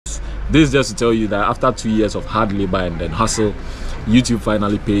This is just to tell you that after 2 years of hard labor and then hustle, YouTube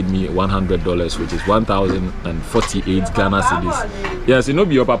finally paid me $100, which is 1,048 Ghana cedis. Yes, you know,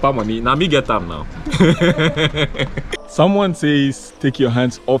 be your papa money. Now me get them now. Someone says, take your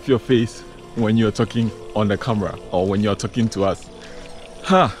hands off your face when you're talking on the camera or when you're talking to us.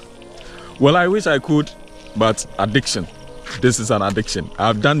 Well, I wish I could, but addiction. This is an addiction.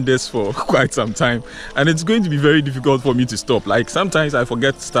 I've done this for quite some time and it's going to be very difficult for me to stop. Like sometimes I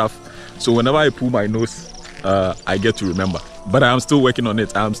forget stuff, so whenever I pull my nose, I get to remember. But I'm still working on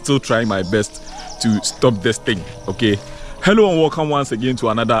it. I'm still trying my best to stop this thing. Okay, hello and welcome once again to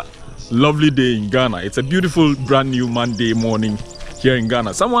another lovely day in Ghana. It's a beautiful brand new Monday morning here in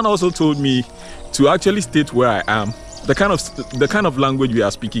Ghana. Someone also told me to actually state where I am, the kind of language we are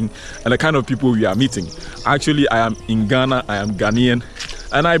speaking and the kind of people we are meeting. Actually, I am in Ghana. I am Ghanaian,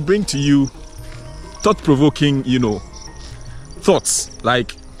 and I bring to you thought-provoking, thoughts,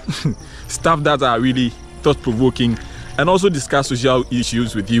 like stuff that are really thought-provoking, and also discuss social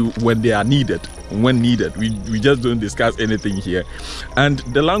issues with you when they are needed. When needed, we just don't discuss anything here. And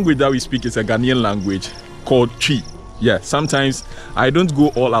the language that we speak is a Ghanaian language called Twi. Yeah, sometimes I don't go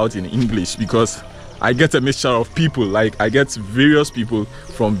all out in English because I get a mixture of people. Like I get various people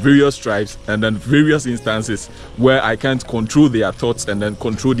from various tribes and then various instances where I can't control their thoughts and then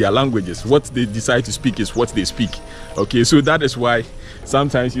control their languages. What they decide to speak is what they speak. Okay, so that is why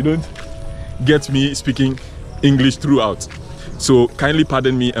sometimes you don't get me speaking English throughout. So kindly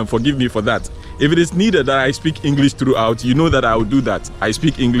pardon me and forgive me for that. If it is needed that I speak English throughout, you know that I will do that. I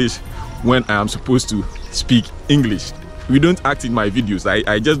speak English when I am supposed to speak English. We don't act in my videos.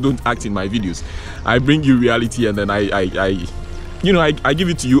 I just don't act in my videos. I bring you reality and then I give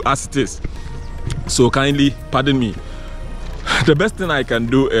it to you as it is. So kindly pardon me. The best thing I can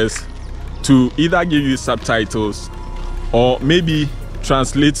do is to either give you subtitles or maybe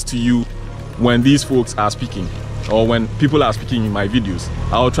translate to you when these folks are speaking or when people are speaking in my videos.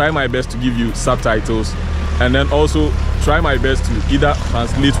 I'll try my best to give you subtitles and then also try my best to either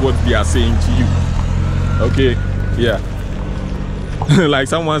translate what they are saying to you. Okay, yeah. Like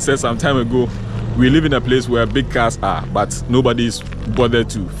someone said some time ago, we live in a place where big cars are, but nobody's bothered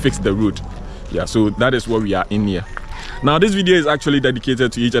to fix the road. Yeah, so that is what we are in here. Now this video is actually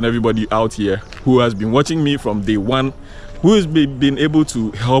dedicated to each and everybody out here who has been watching me from day one, who has been able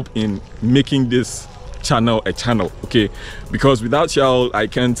to help in making this channel a channel. Okay, because without y'all I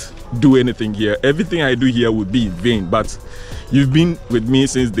can't do anything here. Everything I do here would be in vain. But you've been with me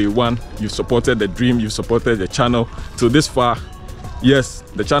since day one. You've supported the dream, you've supported the channel till this far. Yes,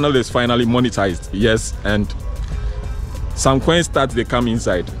 the channel is finally monetized. Yes, and some coins they come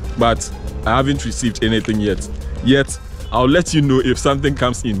inside, but I haven't received anything yet. I'll let you know if something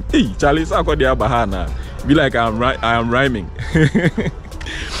comes in. Hey, Charlie, be like I am rhyming.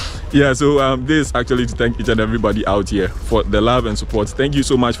 Yeah, so this is actually to thank each and everybody out here for the love and support. Thank you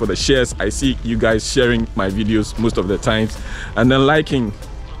so much for the shares. I see you guys sharing my videos most of the times and then liking.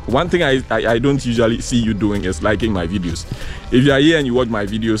 One thing I don't usually see you doing is liking my videos. If you are here and you watch my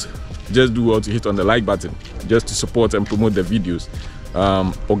videos, just do well to hit on the like button just to support and promote the videos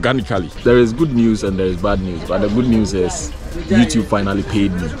organically. There is good news and there is bad news, but the good news is YouTube finally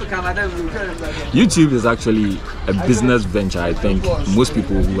paid me. YouTube is actually a business venture. I think most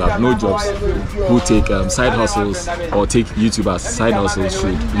people who have no jobs, who take side hustles or take YouTube as side hustles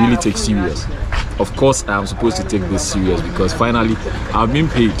should really take serious. Of course, I am supposed to take this serious because finally I've been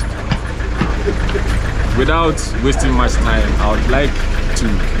paid. Without wasting much time, I would like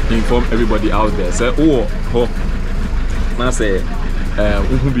to inform everybody out there. Say, now say,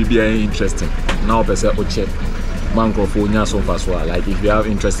 be very interesting. Now, per se, check. Like if you have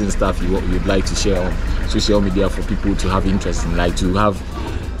interesting stuff you'd like to share on social media for people to have interest in, like to have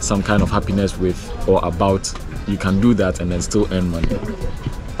some kind of happiness with or about, you can do that and then still earn money.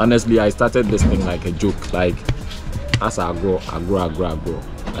 Honestly, I started this thing like a joke, like as I grow.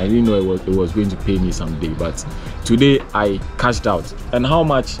 I didn't know it was going to pay me someday, but today I cashed out. And how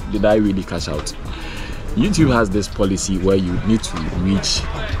much did I really cash out? YouTube has this policy where you need to reach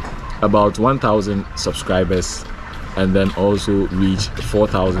about 1,000 subscribers and then also reach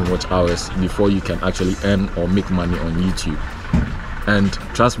 4,000 watch hours before you can actually earn or make money on YouTube. And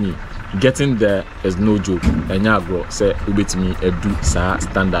trust me, getting there is no joke. And say me do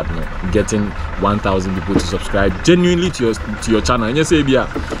standard no. Getting 1,000 people to subscribe genuinely to your channel. And you say you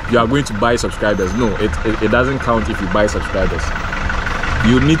are going to buy subscribers. No, it doesn't count if you buy subscribers.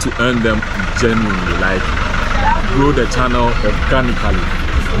 You need to earn them genuinely, like grow the channel organically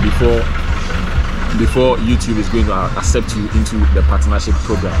before before YouTube is going to accept you into the partnership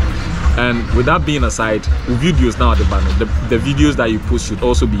program. And with that being aside, videos now at the banner, the videos that you post should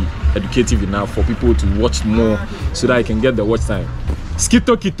also be educative enough for people to watch more, so that I can get the watch time.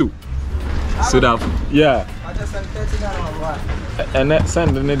 Skito Kito. So that, yeah. And that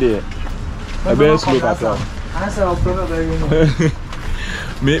send the day. I better slow at all.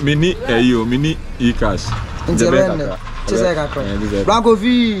 Me need e-cash.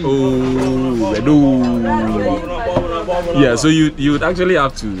 Yeah, so you would actually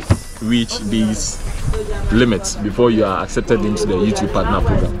have to reach these limits before you are accepted into the YouTube partner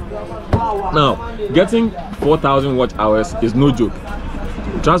program. Now, getting 4,000 watch hours is no joke.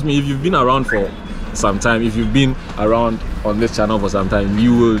 Trust me, if you've been around for some time, if you've been around on this channel for some time,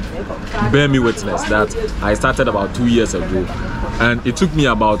 you will bear me witness that I started about 2 years ago, and it took me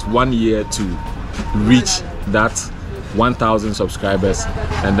about 1 year to reach that 1,000 subscribers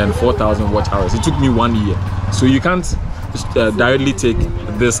and then 4,000 watch hours. It took me 1 year. So you can't directly take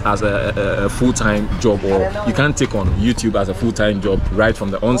this as a full-time job, or you can't take on YouTube as a full-time job right from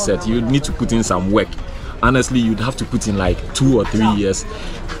the onset. You need to put in some work. Honestly, you'd have to put in like 2 or 3 years.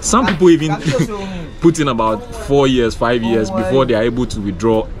 Some people even put in about 4 years, 5 years before they are able to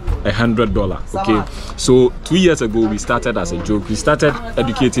withdraw $100. Okay, so 2 years ago we started as a joke. We started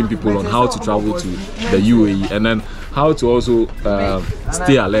educating people on how to travel to the UAE, and then how to also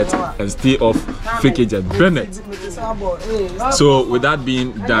stay alert and stay off fake agent Bennett. So with that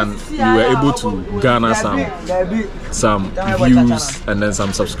being done, we were able to garner some views and then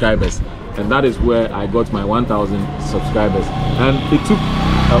some subscribers, and that is where I got my 1,000 subscribers. And it took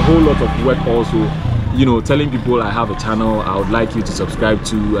a whole lot of work also, you know, telling people I have a channel I would like you to subscribe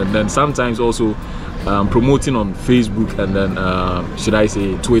to, and then sometimes also promoting on Facebook, and then should I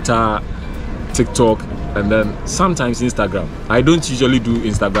say Twitter, TikTok, and then sometimes Instagram. I don't usually do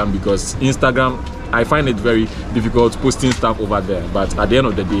Instagram because Instagram, I find it very difficult posting stuff over there, but at the end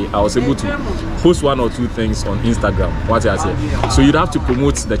of the day I was able to post 1 or 2 things on Instagram. What I say, so you'd have to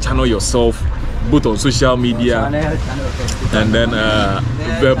promote the channel yourself, both on social media and then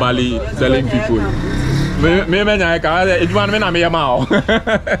verbally telling people.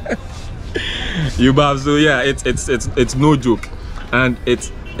 So yeah, it's no joke, and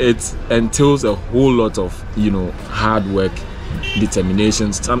it entails a whole lot of, you know, hard work,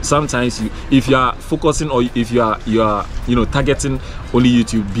 determination. Sometimes if you are focusing, or if you are you know, targeting only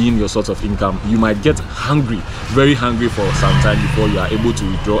YouTube being your source of income, you might get hungry, very hungry for some time before you are able to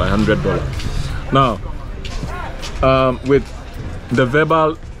withdraw $100. Now, with the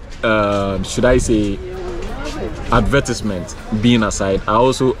verbal should I say advertisement being aside, I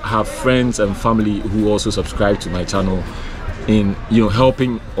also have friends and family who also subscribe to my channel in, you know,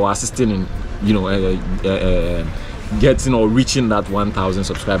 helping or assisting in, you know, getting or reaching that 1,000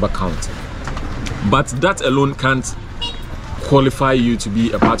 subscriber count. But that alone can't qualify you to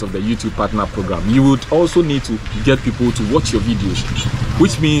be a part of the YouTube partner program. You would also need to get people to watch your videos,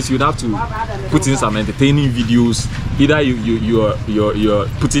 which means you'd have to put in some entertaining videos. Either you're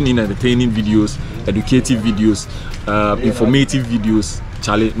putting in entertaining videos, educative videos, informative videos.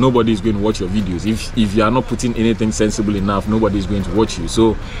 Charlie, nobody is going to watch your videos. If you are not putting anything sensible enough, nobody is going to watch you.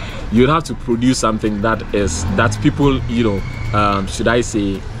 So you'd have to produce something that people, you know, should I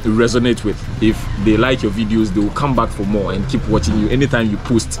say, resonate with. If they like your videos, they will come back for more and keep watching you anytime you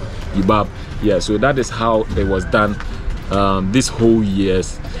post. Yeah, so that is how it was done this whole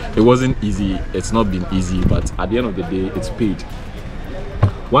years. It wasn't easy. It's not been easy, but at the end of the day, it's paid.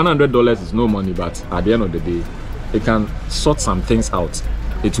 $100 is no money, but at the end of the day, it can sort some things out.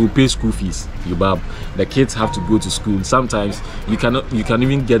 It will pay school fees. The kids have to go to school. Sometimes you can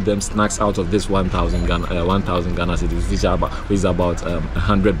even get them snacks out of this 1,000 Ghana cedis, which is about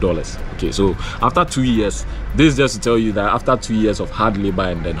 $100. Okay, so after 2 years, this is just to tell you that after 2 years of hard labor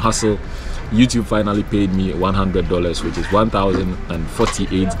and then hustle, YouTube finally paid me $100, which is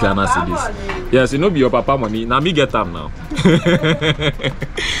 1,048 Ghana cedis. Yes, it no be your papa money. Now me get them now.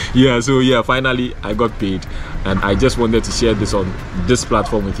 Yeah, so yeah, finally I got paid, and I just wanted to share this on this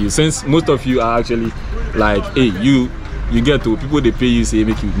platform with you, since most of you are actually like, hey, you get to people, they pay you, say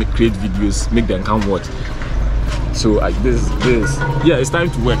make you create videos, make them come watch. So this yeah, it's time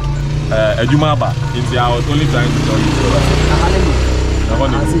to work. Ejumaba, I was only trying to tell you.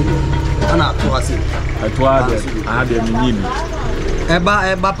 I had a mini.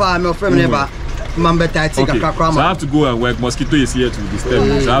 Okay, so I have to go and work. Mosquito is here to disturb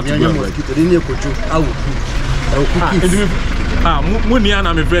me, so I have to go and work. Money and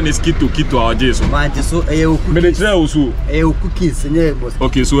my friend is Kito or Jason.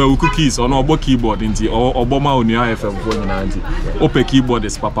 Okay, so we cookies on our keyboard or Obama on your FM phone. Open keyboard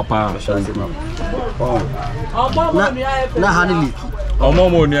is Papa. Na honey.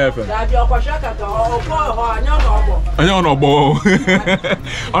 Omo ni FM.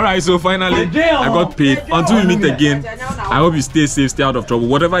 Alright, so finally I got paid. Until we meet again, I hope you stay safe, stay out of trouble.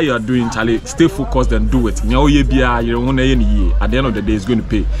 Whatever you are doing, Charlie, stay focused and do it. At the end of the day, it's going to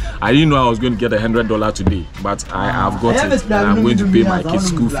pay. I didn't know I was going to get $100 today, but I have got it, and I'm going to pay my kids'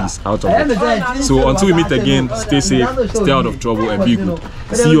 school fees out of it. So until we meet again, stay safe, stay out of trouble, and be good.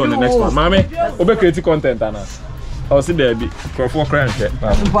 See you on the next one. Mame, obe create content, Anna. I'll see there be for 4 crayons.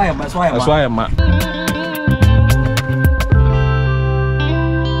 That's why I'm